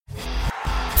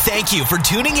Thank you for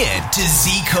tuning in to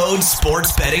Z Code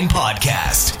Sports Betting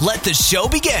Podcast. Let the show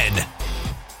begin.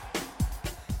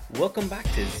 Welcome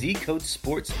back to Z Code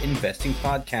Sports Investing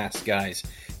Podcast, guys.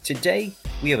 Today,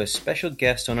 we have a special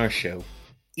guest on our show.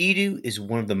 Edu is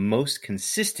one of the most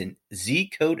consistent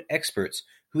Z Code experts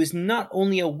who is not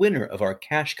only a winner of our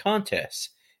cash contests,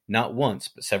 not once,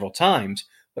 but several times,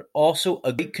 but also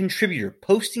a great contributor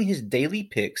posting his daily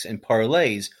picks and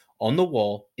parlays on the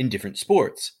wall in different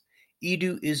sports.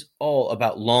 Edu is all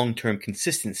about long-term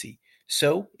consistency,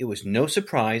 so it was no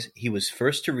surprise he was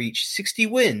first to reach 60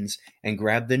 wins and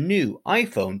grab the new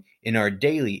iPhone in our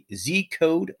daily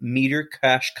Z-Code Meter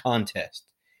Cash contest.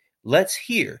 Let's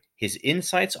hear his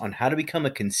insights on how to become a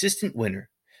consistent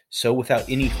winner. So without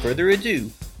any further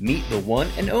ado, meet the one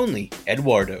and only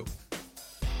Eduardo.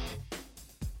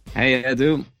 Hey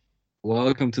Edu,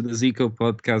 welcome to the Z-Code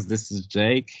podcast. This is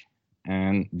Jake.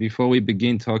 And before we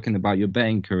begin talking about your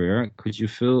betting career, could you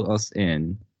fill us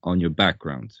in on your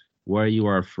background, where you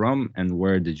are from and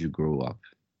where did you grow up?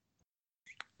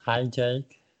 Hi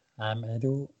Jake, I'm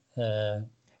Edu.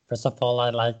 First of all,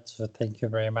 I'd like to thank you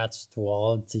very much to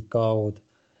all Z-Code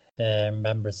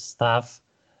members, staff,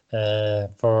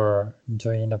 for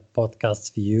doing a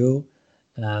podcast for you.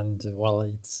 And well,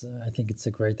 I think it's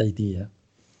a great idea.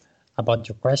 About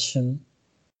your question,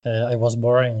 I was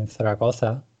born in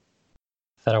Zaragoza.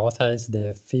 Zaragoza is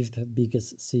the fifth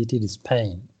biggest city in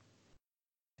Spain.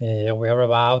 We are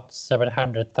about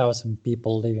 700,000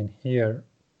 people living here,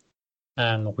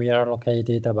 and we are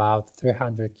located about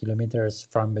 300 kilometers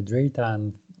from Madrid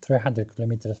and 300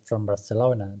 kilometers from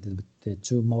Barcelona, the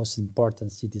two most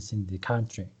important cities in the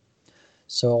country.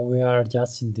 So we are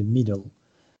just in the middle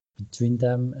between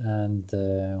them, and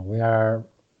we are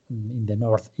in the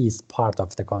northeast part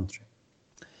of the country.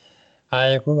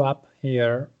 I grew up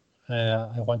here.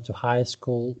 I went to high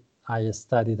school. I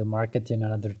studied a marketing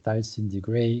and advertising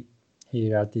degree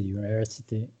here at the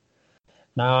university.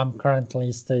 Now I'm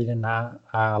currently studying a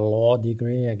law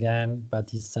degree again,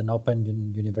 but it's an open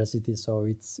university, so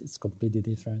it's completely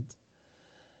different.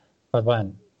 But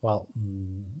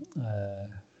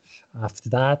after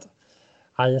that,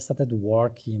 I started to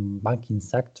work in banking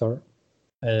sector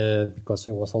because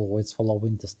I was always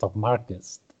following the stock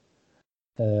markets.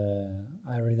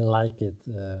 I really like it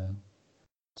to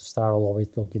start always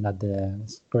looking at the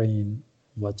screen,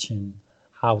 watching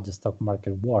how the stock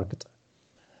market worked.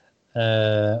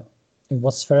 It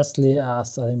was firstly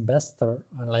as an investor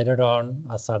and later on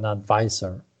as an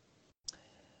advisor.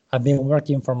 I've been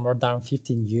working for more than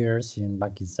 15 years in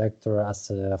banking sector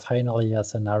finally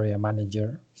as an area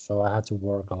manager, so I had to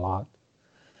work a lot.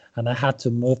 And I had to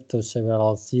move to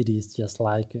several cities, just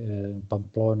like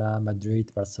Pamplona, Madrid,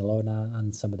 Barcelona,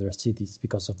 and some other cities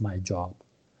because of my job.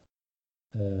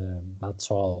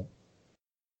 That's all.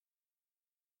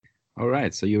 All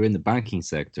right, so you're in the banking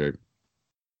sector.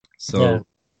 So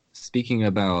Speaking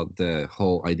about the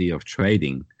whole idea of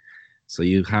trading, so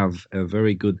you have a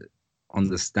very good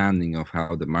understanding of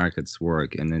how the markets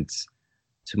work. And it's,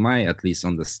 to my at least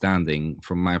understanding,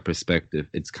 from my perspective,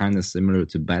 it's kind of similar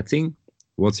to betting.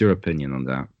 What's your opinion on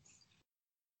that?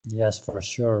 Yes, for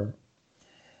sure.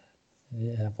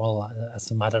 Yeah, well,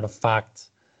 as a matter of fact,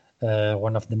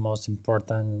 one of the most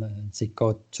important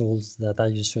Z-Code tools that I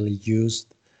usually use,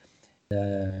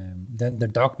 the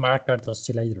dog market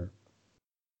oscillator,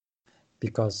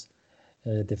 because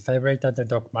the favorite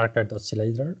underdog market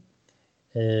oscillator,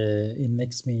 it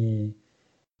makes me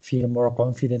feel more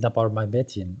confident about my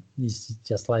betting. It's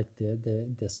just like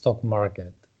the stock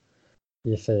market.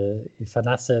 If an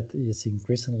asset is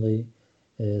increasingly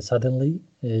suddenly,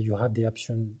 you have the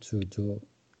option to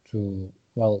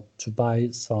buy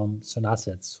some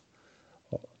assets,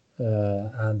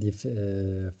 and if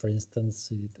for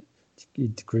instance it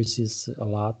decreases a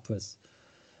lot,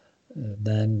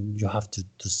 then you have to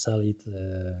sell it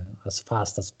as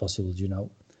fast as possible,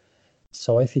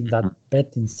 So I think that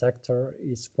betting sector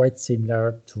is quite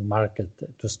similar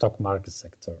to stock market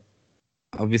sector.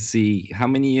 Obviously, how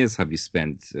many years have you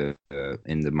spent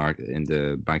in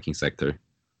the banking sector?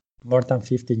 More than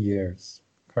 15 years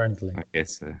currently. I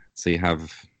guess so.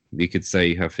 You could say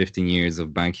you have 15 years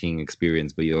of banking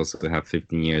experience, but you also have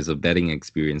 15 years of betting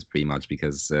experience, pretty much,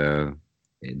 because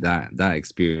that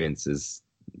experience is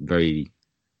very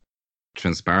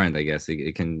transparent. I guess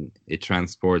it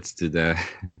transports to the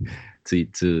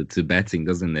to betting,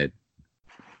 doesn't it?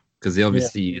 Because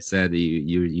obviously you said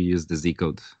you use the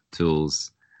Z-Code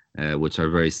tools, which are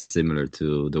very similar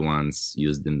to the ones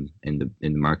used in the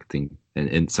marketing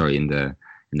in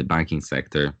the banking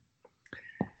sector.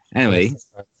 Anyway,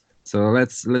 so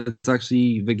let's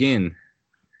actually begin.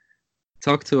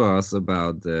 talk to us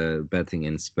about the betting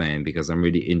in Spain, because I'm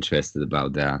really interested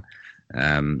about that.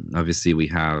 Obviously, we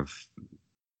have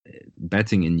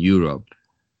betting in Europe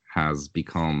has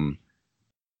become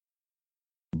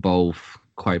both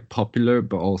quite popular,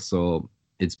 but also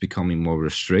it's becoming more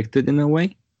restricted in a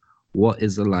way. What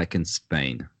is it like in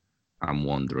Spain? I'm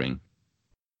wondering.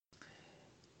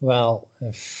 Well,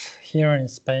 here in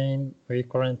Spain, we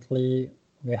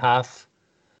have,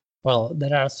 well,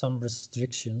 there are some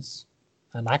restrictions,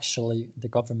 and actually the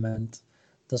government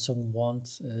doesn't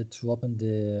want to open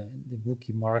the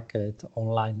bookie market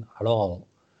online at all.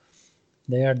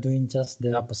 They are doing just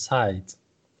the opposite.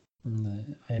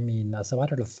 I mean, as a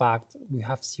matter of fact, we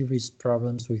have serious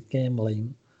problems with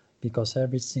gambling because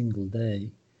every single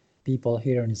day, people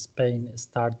here in Spain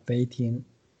start betting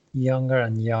younger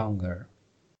and younger.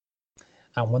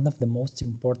 And one of the most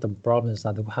important problems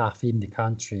that we have in the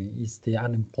country is the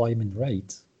unemployment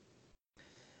rate.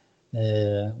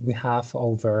 We have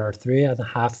over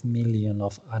 3.5 million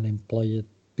of unemployed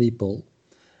people,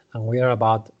 and we are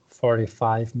about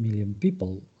 45 million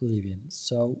people living.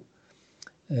 So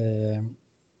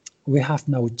we have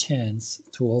no chance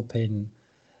to open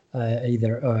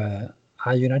either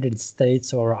a United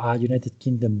States or a United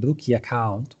Kingdom bookie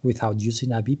account without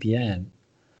using a VPN.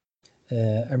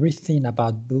 Everything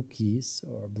about bookies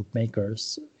or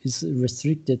bookmakers is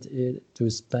restricted to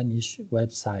Spanish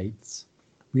websites.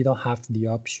 We don't have the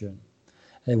option.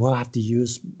 We'll have to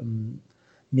use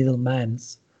middlemen,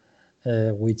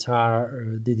 which are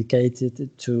dedicated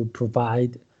to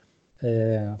provide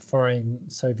foreign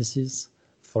services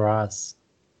for us.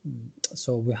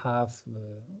 So we have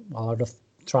a lot of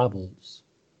troubles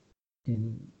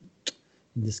in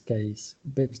this case,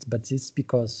 but it's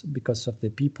because of the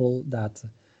people that,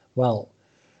 well,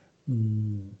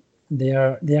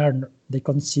 they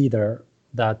consider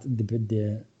that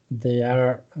they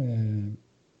are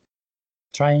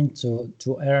trying to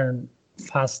earn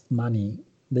fast money.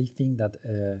 They think that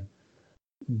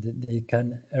they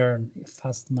can earn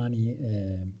fast money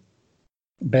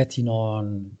betting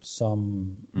on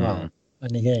some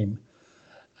any game,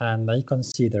 and I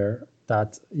consider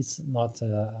that it's not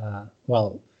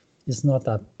it's not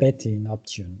a betting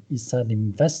option, it's an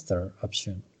investor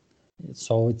option.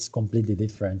 So it's completely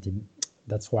different.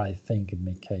 That's what I think in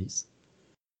my case.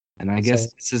 And I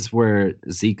guess this is where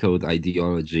Z Code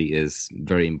ideology is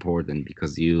very important,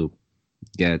 because you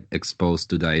get exposed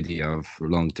to the idea of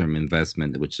long-term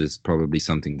investment, which is probably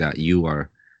something that you are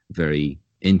very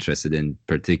interested in,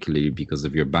 particularly because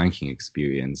of your banking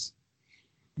experience.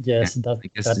 Yes, I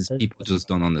guess people just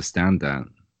don't understand that.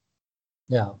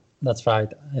 Yeah, that's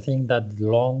right. I think that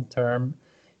long term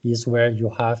is where you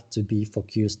have to be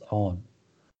focused on.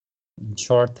 In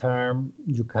short term,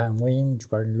 you can win, you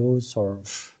can lose, or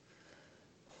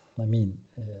I mean,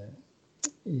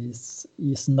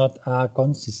 it's not a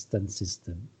consistent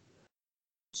system.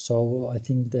 So I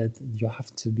think that you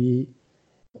have to be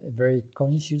very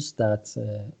conscious that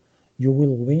you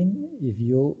will win if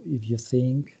you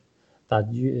think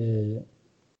that you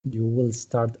will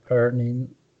start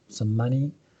earning some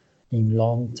money in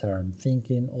long term,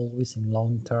 thinking always in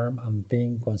long term and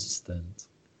being consistent.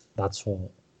 That's all.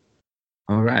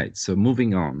 All right. So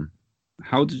moving on,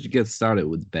 how did you get started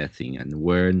with betting, and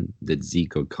where did Z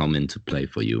Code come into play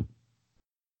for you?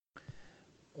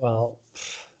 Well,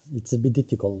 it's a bit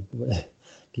difficult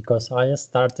because I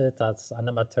started as an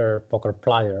amateur poker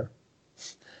player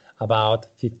about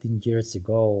 15 years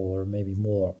ago or maybe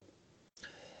more.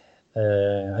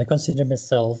 I consider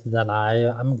myself that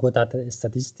I'm good at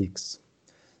statistics.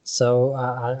 So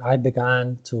I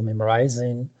began to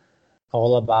memorizing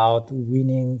all about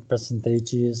winning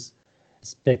percentages,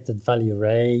 expected value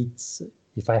rates.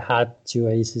 If I had 2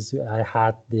 aces, I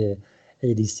had the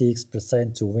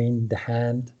 86% to win the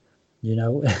hand,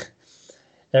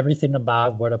 everything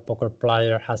about what a poker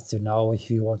player has to know if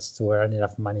he wants to earn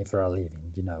enough money for a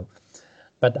living,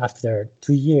 But after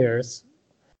 2 years,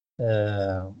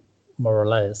 more or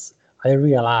less, I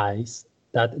realized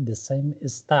that the same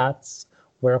stats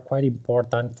were quite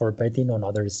important for betting on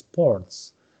other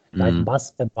sports, like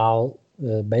basketball,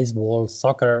 baseball,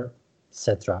 soccer,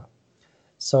 etc.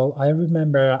 So I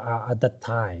remember at that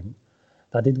time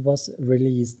that it was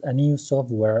released a new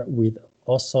software with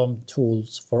awesome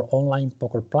tools for online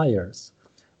poker players,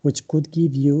 which could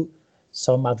give you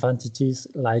some advantages,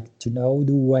 like to know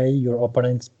the way your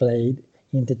opponents played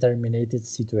in determined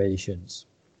situations.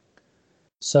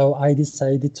 So I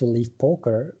decided to leave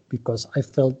poker because I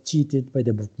felt cheated by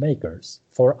the bookmakers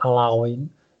for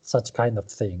allowing such kind of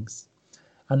things.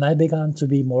 And I began to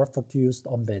be more focused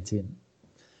on betting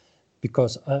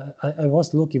because I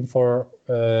was looking for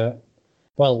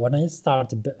Well, when I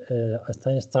started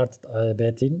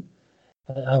betting,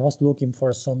 I was looking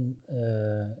for some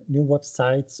new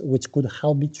websites which could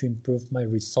help me to improve my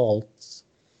results,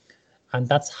 and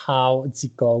that's how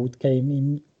Zcode came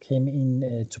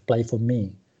in to play for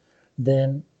me.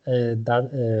 Then it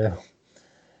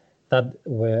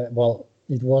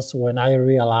was when I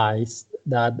realized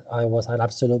that I was an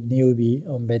absolute newbie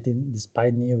on betting,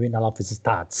 despite knowing a lot of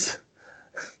stats.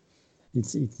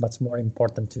 It's much more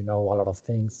important to know a lot of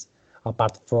things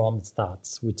apart from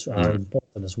stats, which are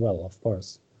important as well, of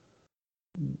course.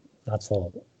 That's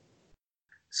all.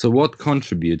 So what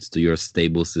contributes to your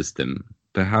stable system?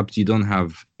 Perhaps you don't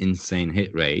have insane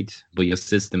hit rate, but your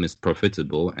system is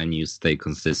profitable and you stay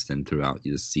consistent throughout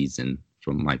your season,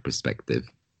 from my perspective.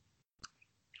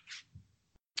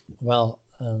 Well,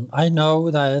 I know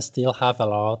that I still have a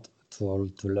lot to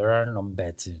learn on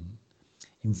betting.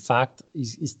 In fact,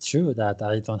 it's true that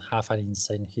I don't have an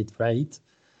insane hit rate,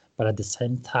 but at the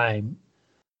same time,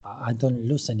 I don't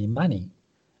lose any money,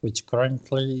 which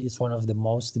currently is one of the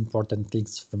most important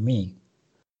things for me.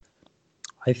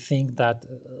 I think that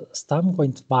as time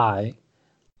went by,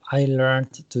 I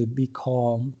learned to be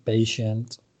calm,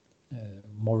 patient,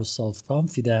 more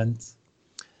self-confident.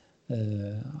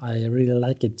 I really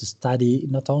like it to study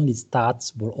not only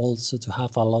stats, but also to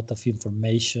have a lot of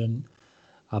information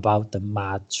about the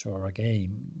match or a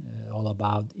game, all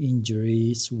about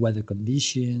injuries, weather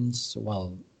conditions,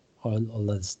 well, all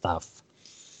that stuff.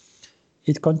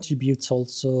 It contributes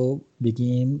also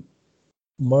being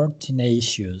more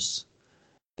tenacious,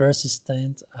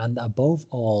 persistent, and above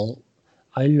all,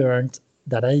 I learned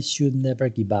that I should never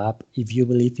give up if you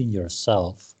believe in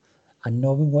yourself and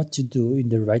knowing what to do in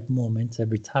the right moment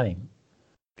every time.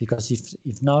 Because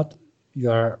if not,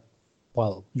 you are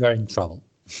in trouble.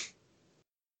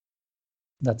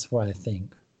 That's what I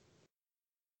think.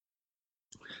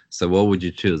 So what would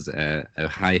you choose, a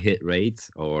high hit rate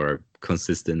or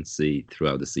consistency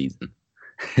throughout the season?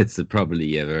 It's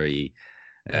probably a very...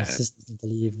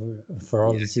 consistently for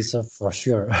all the season, for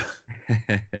sure.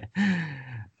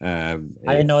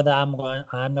 I know that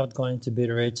I'm not going to be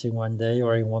rich in one day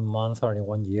or in 1 month or in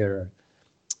 1 year.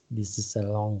 This is a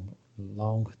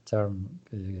long-term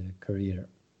career.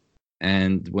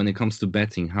 And when it comes to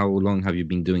betting, how long have you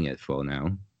been doing it for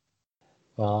now?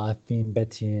 Well, I've been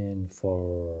betting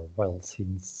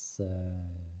since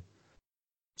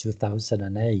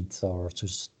 2008, or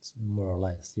just more or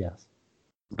less, yes.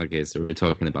 Okay, so we're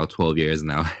talking about 12 years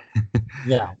now.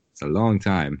 Yeah. It's a long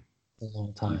time. A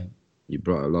long time. You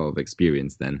brought a lot of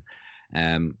experience then.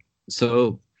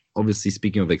 So obviously,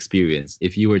 speaking of experience,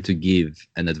 if you were to give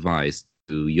an advice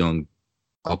to young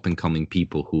up-and-coming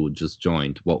people who just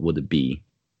joined, what would it be?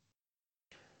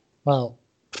 Well,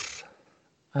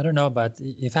 I don't know, but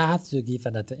if I had to give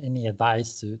any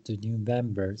advice to new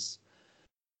members,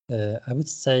 I would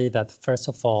say that first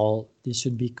of all, they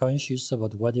should be conscious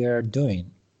about what they are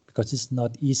doing, because it's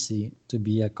not easy to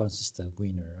be a consistent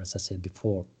winner, as I said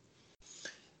before.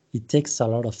 It takes a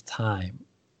lot of time.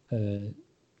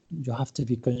 You have to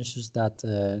be conscious that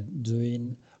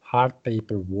doing hard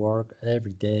paperwork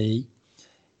every day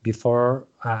before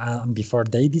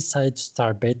they decide to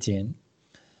start betting.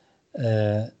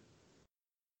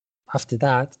 After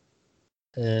that,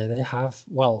 they have,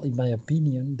 in my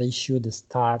opinion, they should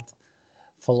start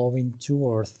following 2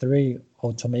 or 3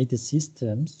 automated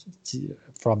systems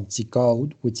from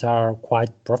Zcode, which are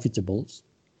quite profitable,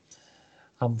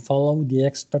 and follow the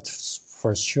experts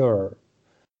for sure.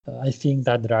 I think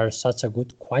that there are such a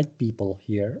good, quiet people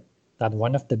here that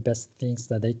one of the best things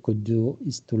that they could do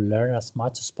is to learn as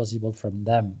much as possible from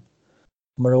them.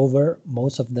 Moreover,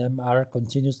 most of them are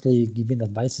continuously giving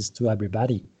advices to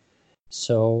everybody.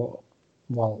 So,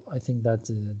 I think that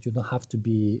you don't have to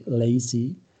be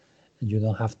lazy, and you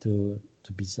don't have to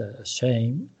be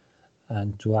ashamed,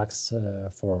 and to ask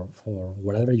for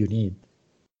whatever you need.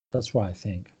 That's what I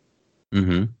think.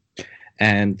 Mm-hmm.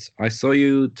 And I saw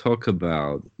you talk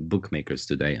about bookmakers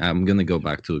today. I'm going to go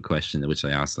back to a question which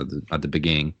I asked at the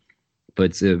beginning, but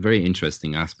it's a very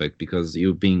interesting aspect because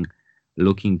you've been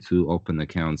looking to open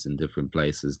accounts in different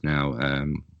places now.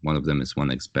 One of them is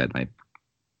 1xBet, I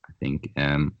think.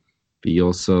 But you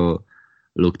also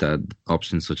looked at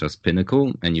options such as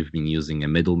Pinnacle, and you've been using a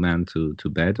middleman to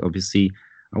bet. Obviously,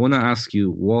 I want to ask you,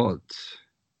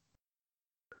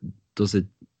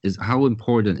 how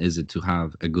important is it to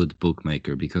have a good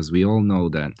bookmaker? Because we all know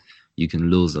that you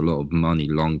can lose a lot of money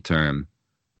long term.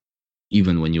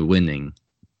 Even when you're winning,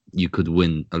 you could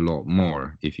win a lot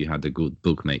more if you had a good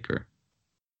bookmaker.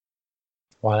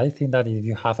 Well, I think that if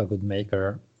you have a good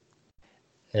maker,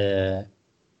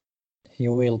 he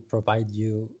will provide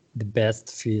you the best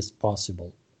fees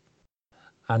possible.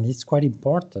 And it's quite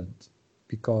important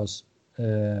because,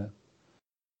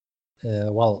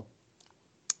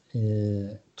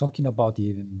 talking about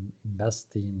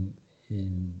investing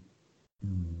in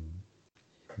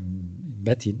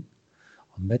betting,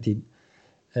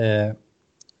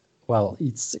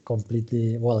 it's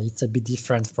it's a bit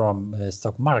different from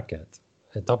stock market.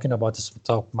 Talking about the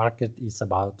stock market is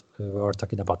about, we're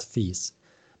talking about fees,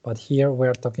 but here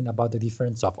we're talking about the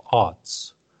difference of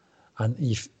odds. And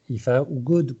if a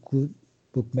good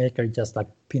bookmaker, just like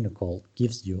Pinnacle,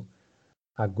 gives you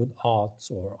a good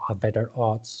odds or a better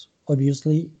odds,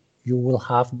 obviously you will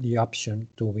have the option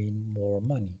to win more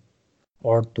money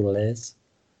or to less.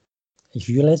 If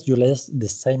you less, the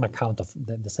same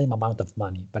amount of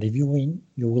money. But if you win,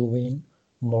 you will win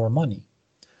more money.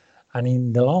 And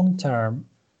in the long term,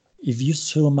 if you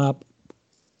sum up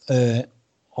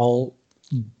all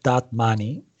that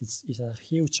money, it's a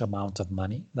huge amount of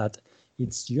money that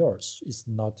it's yours. It's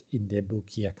not in the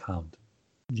bookie account.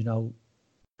 You know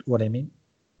what I mean?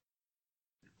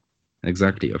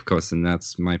 Exactly, of course, and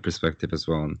that's my perspective as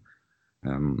well.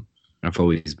 I've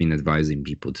always been advising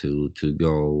people to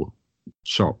go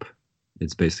shop.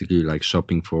 It's basically like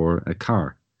shopping for a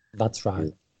car. That's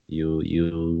right.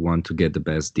 You want to get the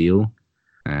best deal,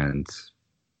 and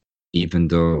even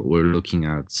though we're looking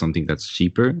at something that's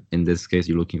cheaper, in this case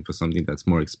you're looking for something that's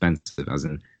more expensive, as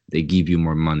in they give you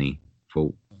more money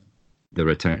for the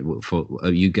return, for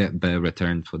you get better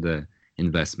return for the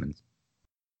investment,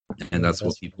 and that's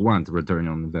what people want, return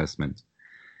on investment.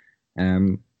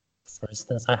 For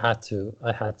instance, I had to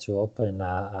open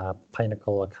a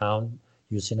Pinnacle account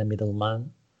using a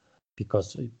middleman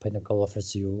because Pinnacle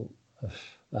offers you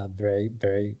very,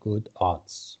 very good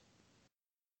odds.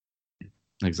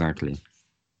 Exactly.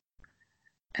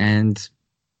 And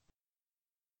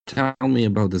tell me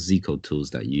about the Z-Code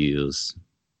tools that you use.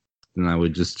 Now we're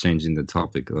just changing the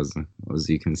topic, as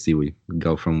you can see, we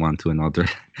go from one to another.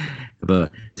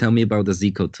 But tell me about the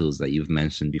Z-Code tools that you've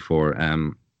mentioned before.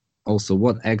 Also,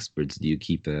 what experts do you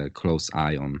keep a close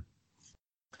eye on?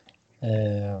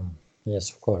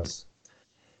 Yes, of course.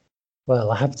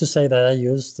 Well, I have to say that I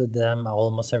used them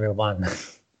almost everyone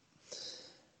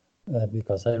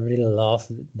because I really love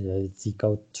the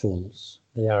Z-Code tools.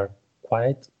 They are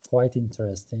quite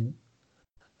interesting,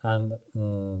 and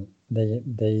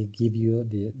they give you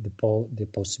the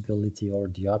possibility or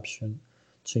the option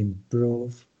to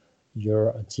improve your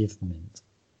achievement,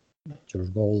 your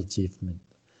goal achievement.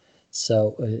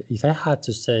 So if I had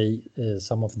to say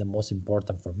some of the most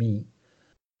important for me,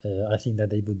 I think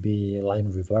that they would be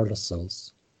line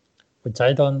reversals, which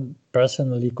I don't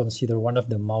personally consider one of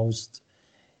the most,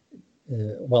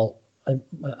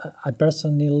 I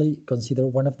personally consider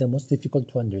one of the most difficult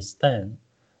to understand,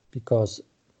 because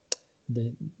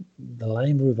the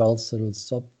line reversal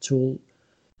sub tool,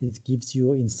 it gives you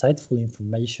insightful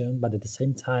information, but at the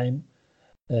same time,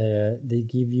 they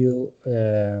give you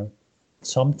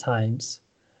sometimes,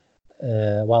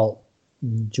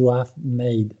 you have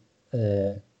made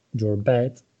your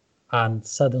bet and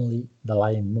suddenly the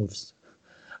line moves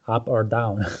up or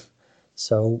down.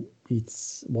 So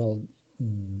it's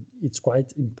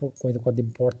quite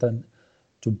important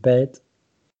to bet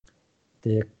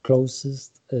the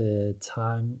closest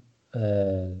time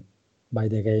by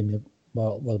the game.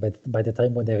 By the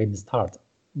time when the game starts.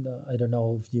 I don't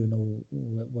know if you know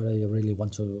what I really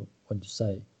want to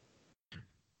say.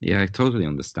 Yeah, I totally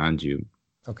understand you.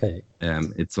 Okay.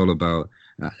 It's all about,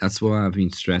 that's what I've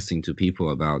been stressing to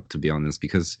people about, to be honest,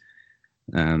 because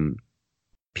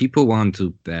people want to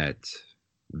bet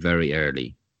very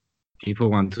early. People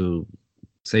want to,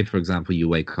 say, for example, you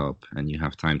wake up and you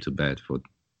have time to bet for,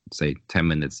 say, 10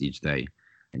 minutes each day,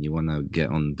 and you want to get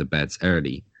on the bets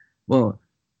early. Well,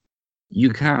 you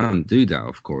can do that,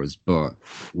 of course, but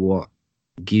what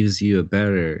gives you a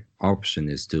better option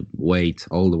is to wait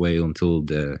all the way until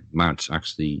the match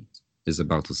actually is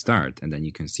about to start, and then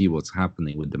you can see what's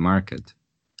happening with the market.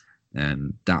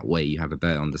 And that way you have a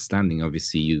better understanding.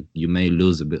 Obviously, you may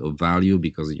lose a bit of value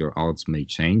because your odds may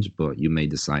change, but you may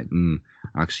decide,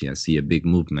 actually, I see a big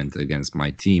movement against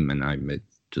my team, and I may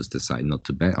just decide not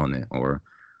to bet on it, or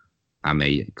I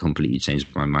may completely change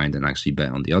my mind and actually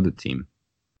bet on the other team.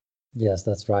 Yes,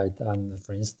 that's right. And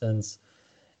for instance,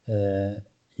 if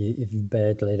you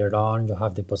bet later on, you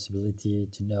have the possibility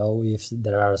to know if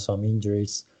there are some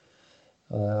injuries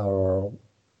or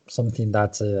something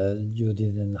that you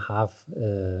didn't have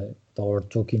or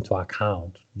took into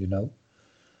account,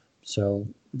 So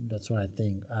that's what I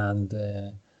think. And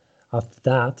after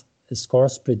that,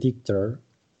 scores predictor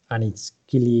and its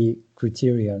key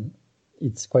criterion,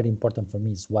 it's quite important for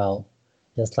me as well,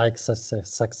 just like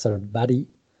Successor Buddy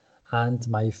and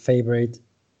my favorite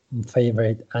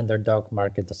underdog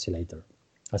market oscillator,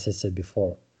 as I said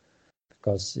before,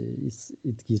 because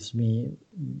it gives me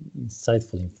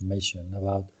insightful information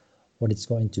about what it's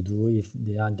going to do if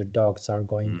the underdogs are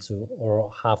going to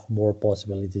or have more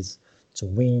possibilities to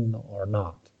win or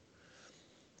not.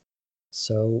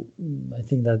 So I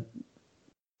think that,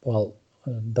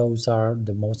 those are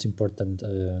the most important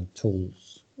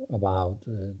tools about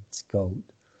this code.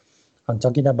 And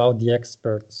talking about the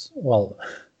experts,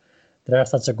 there are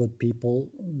such a good people.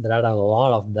 There are a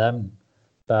lot of them.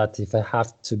 But if I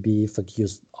have to be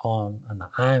focused on, and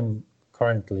I'm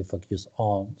currently focused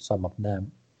on some of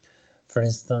them, for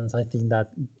instance, I think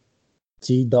that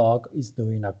G-Dog is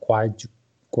doing a quite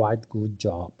good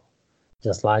job.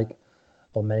 Just like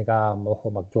Omega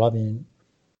Moho McLovin,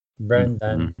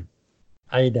 Brendan,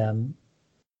 Adam,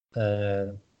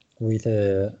 with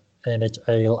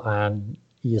NHL and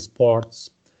eSports,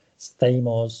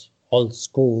 Stamos, Old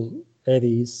School,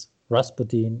 Eddies,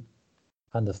 Rasputin,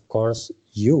 and of course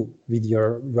you with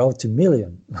your Road to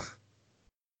Million.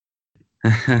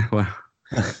 Well,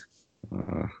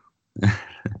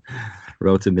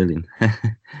 Road to Million.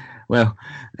 Well,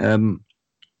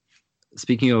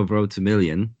 speaking of Road to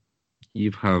Million,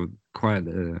 you've had quite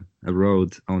a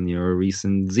road on your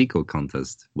recent Zico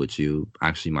contest, which you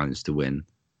actually managed to win.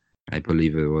 I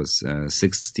believe it was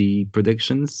 60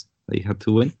 predictions that you had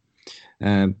to win.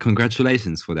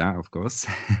 Congratulations for that, of course.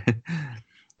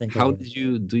 How did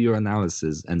you do your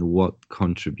analysis, and what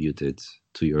contributed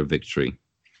to your victory?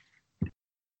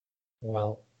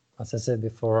 Well, as I said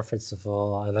before, first of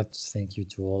all, I'd like to thank you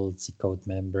to all Z Code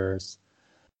members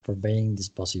for making this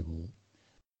possible.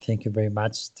 Thank you very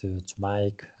much to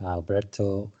Mike,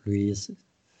 Alberto, Luis,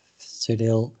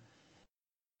 Cyril,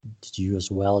 to you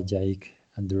as well, Jake,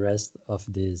 and the rest of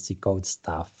the Z Code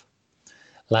staff.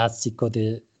 Last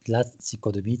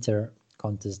Zicodometer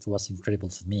contest was incredible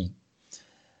for me.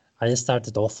 I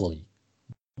started awfully.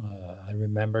 I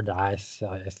remember that I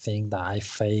think that I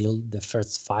failed the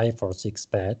first 5 or 6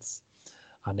 bets,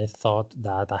 and I thought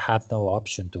that I had no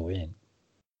option to win.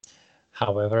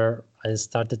 However, I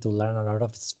started to learn a lot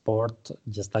of sport,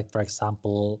 just like, for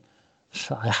example,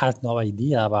 I had no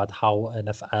idea about how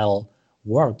NFL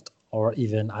worked or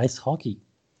even ice hockey.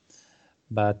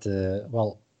 But,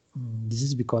 this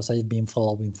is because I've been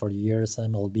following for years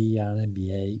MLB and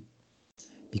NBA.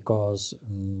 Because,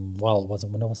 when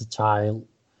I was a child,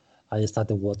 I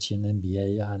started watching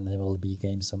NBA and MLB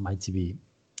games on my TV.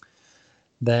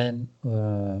 Then,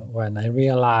 when I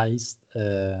realized,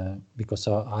 because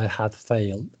I had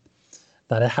failed,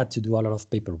 that I had to do a lot of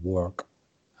paperwork,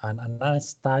 and I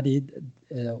studied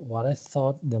what I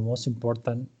thought the most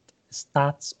important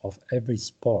stats of every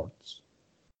sport.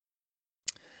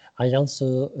 I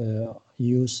also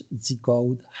use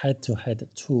Z-Code head-to-head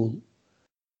tool,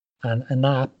 and an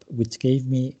app which gave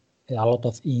me a lot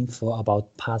of info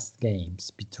about past games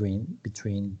between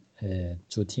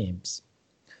 2 teams.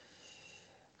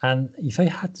 And if I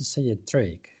had to say a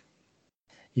trick,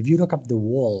 if you look up the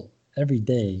wall every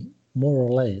day, more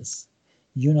or less,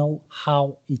 you know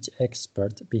how each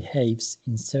expert behaves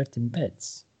in certain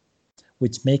bets,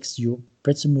 which makes you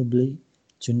presumably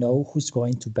to know who's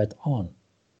going to bet on.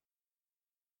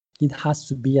 It has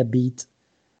to be a bit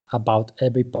about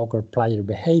every poker player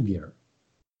behavior,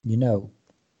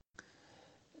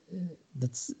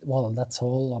 That's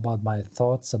all about my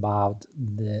thoughts about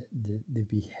the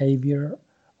behavior,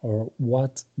 or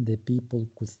what the people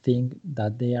could think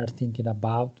that they are thinking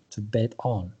about to bet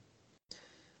on.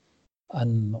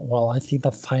 And I think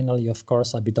that finally, of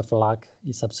course, a bit of luck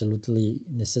is absolutely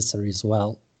necessary as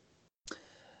well.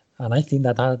 And I think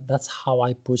that that's how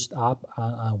I pushed up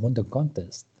and won the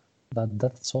contest.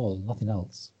 That's all, nothing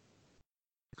else.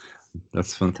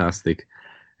 That's fantastic.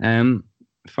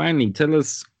 Finally, tell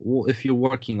us if you're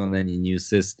working on any new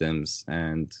systems,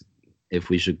 and if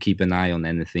we should keep an eye on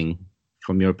anything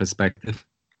from your perspective.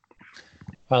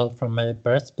 Well, from my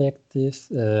perspective,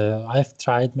 I've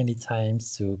tried many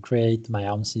times to create my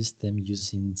own system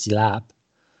using ZLab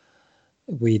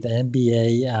with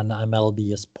NBA and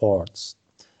MLB sports.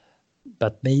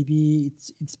 But maybe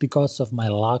it's because of my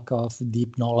lack of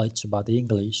deep knowledge about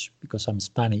English, because I'm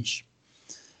Spanish.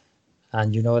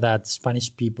 And you know that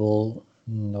Spanish people,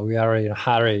 we are in a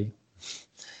hurry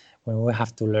when we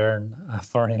have to learn a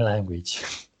foreign language.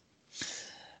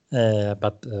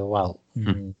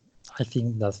 I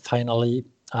think that finally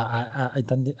I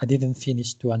didn't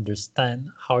finish to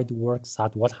understand how it works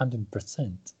at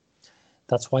 100%.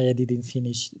 That's why I didn't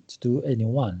finish to do any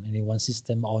one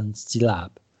system on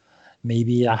ZLab.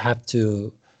 Maybe I have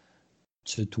to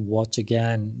to watch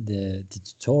again the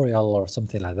tutorial or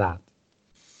something like that.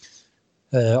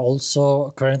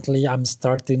 Also, currently I'm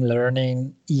starting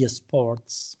learning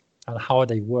eSports and how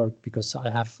they work, because I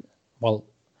have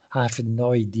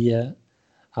no idea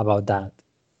about that.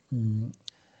 And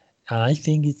I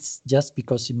think it's just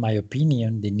because, in my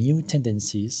opinion, the new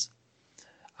tendencies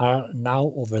are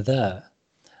now over there.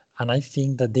 And I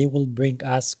think that they will bring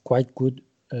us quite good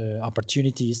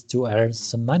opportunities to earn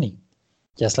some money.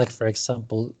 Just like, for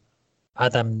example,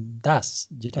 Adam does,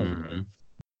 Mm-hmm.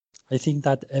 I think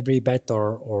that every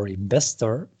bettor or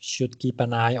investor should keep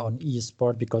an eye on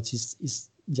eSport, because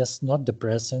it's just not the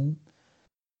present.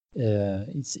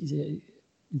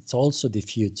 It's also the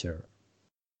future.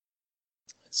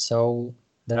 So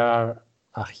there are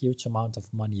a huge amount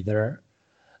of money there,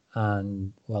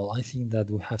 and well, I think that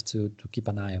we have to keep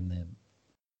an eye on them.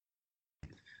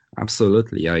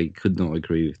 Absolutely, I could not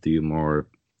agree with you more,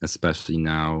 especially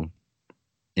now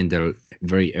in the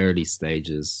very early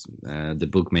stages. The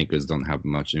bookmakers don't have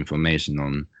much information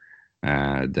on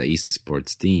the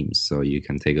esports teams, so you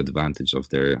can take advantage of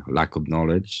their lack of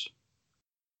knowledge,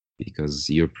 because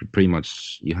you're pretty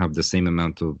much, you have the same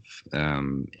amount of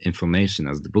information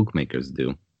as the bookmakers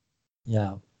do.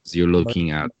 Yeah. So you're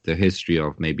looking at the history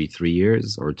of maybe 3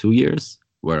 years or 2 years,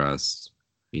 whereas,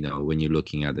 when you're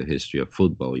looking at the history of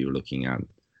football, you're looking at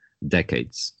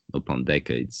decades upon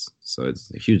decades. So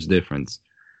it's a huge difference.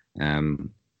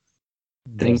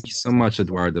 Thank you so much,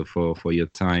 Eduardo, for your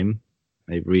time.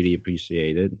 I really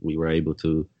appreciate it. We were able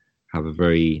to have a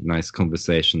very nice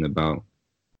conversation about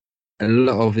a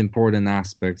lot of important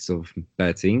aspects of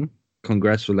betting.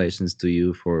 Congratulations to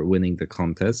you for winning the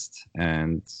contest,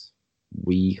 and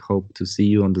we hope to see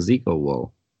you on the Zico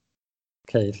wall.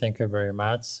 Okay, thank you very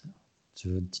much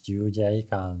to you, Jake,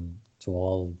 and to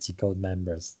all G-Code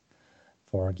members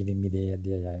for giving me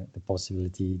the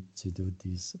possibility to do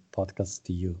this podcast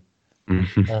to you.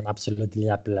 And absolutely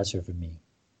a pleasure for me.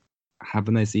 Have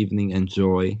a nice evening,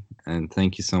 enjoy, and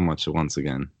thank you so much once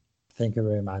again. Thank you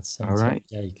very much. All right,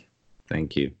 Jake.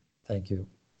 Thank you. Thank you.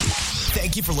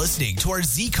 Thank you for listening to our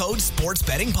Z Code Sports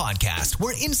Betting Podcast,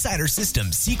 where insider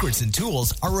systems, secrets, and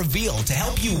tools are revealed to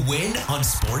help you win on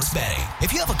sports betting.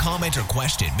 If you have a comment or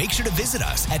question, make sure to visit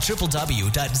us at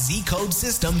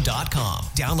www.zcodesystem.com.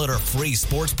 Download our free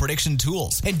sports prediction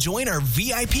tools and join our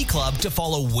VIP club to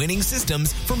follow winning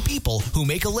systems from people who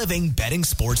make a living betting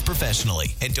sports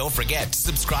professionally. And don't forget to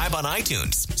subscribe on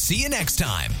iTunes. See you next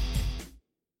time.